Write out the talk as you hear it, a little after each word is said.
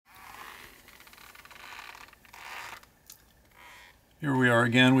Here we are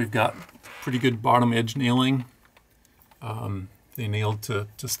again. We've got pretty good bottom edge nailing. They nailed to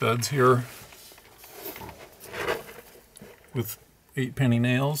studs here with 8-penny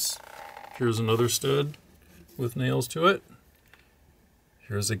nails. Here's another stud with nails to it.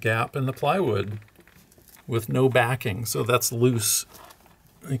 Here's a gap in the plywood with no backing, so that's loose.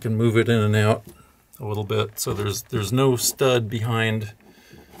 You can move it in and out a little bit. So there's no stud behind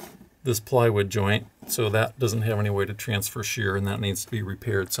this plywood joint, so that doesn't have any way to transfer shear, and that needs to be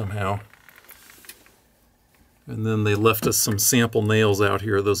repaired somehow. And then they left us some sample nails out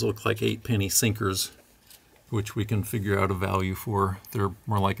here. Those look like 8-penny sinkers, which we can figure out a value for. They're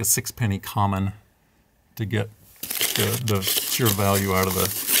more like a 6-penny common to get the shear value out of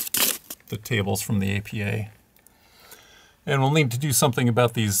the tables from the APA. And we'll need to do something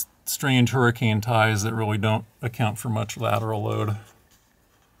about these strange hurricane ties that really don't account for much lateral load.